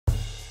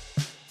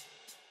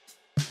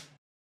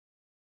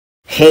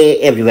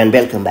Hey everyone,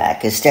 welcome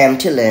back. It's time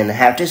to learn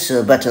how to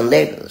sew button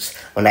labels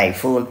on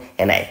iPhone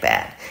and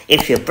iPad.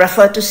 If you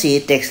prefer to see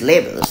text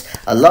labels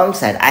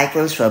alongside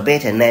icons for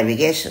better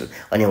navigation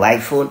on your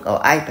iPhone or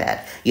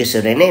iPad, you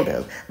should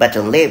enable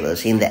button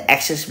labels in the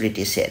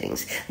accessibility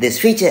settings. This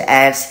feature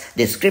adds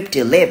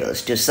descriptive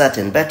labels to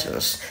certain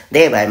buttons,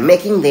 thereby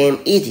making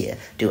them easier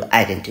to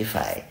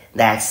identify.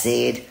 That's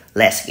it.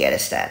 Let's get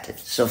started.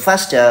 So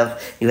first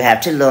off, you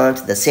have to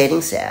launch the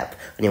Settings app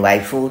on your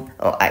iPhone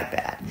or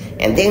iPad.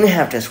 And then you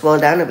have to scroll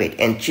down a bit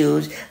and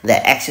choose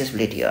the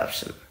Accessibility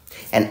option.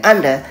 And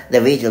under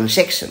the Visual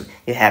section,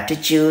 you have to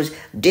choose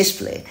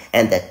Display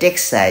and the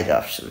Text Size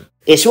option.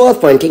 It's worth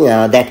pointing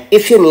out that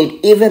if you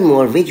need even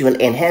more visual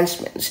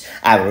enhancements,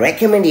 I would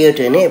recommend you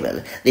to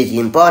enable these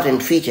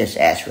important features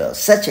as well,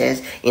 such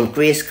as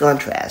increased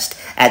contrast,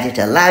 as it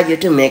allows you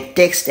to make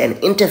text and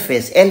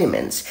interface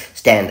elements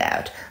stand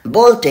out,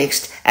 bold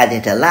text, as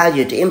it allows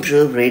you to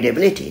improve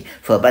readability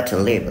for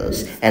button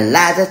labels, and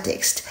larger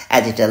text,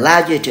 as it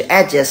allows you to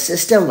adjust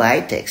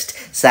system-wide text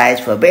size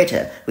for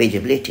better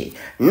visibility.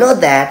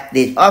 Note that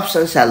these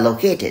options are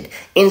located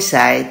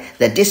inside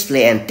the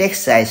Display and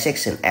Text Size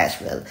section as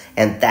well.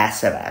 And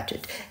that's about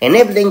it.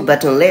 Enabling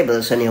button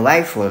labels on your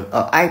iPhone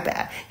or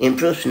iPad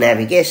improves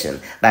navigation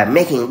by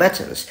making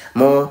buttons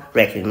more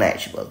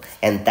recognizable.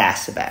 And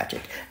that's about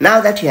it.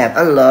 Now that you have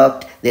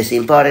unlocked this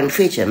important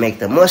feature, make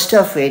the most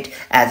of it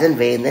as and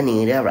when the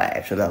need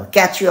arrives. So I'll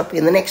catch you up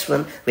in the next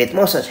one with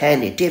more such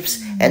handy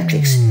tips and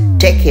tricks.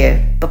 Take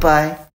care. Bye-bye.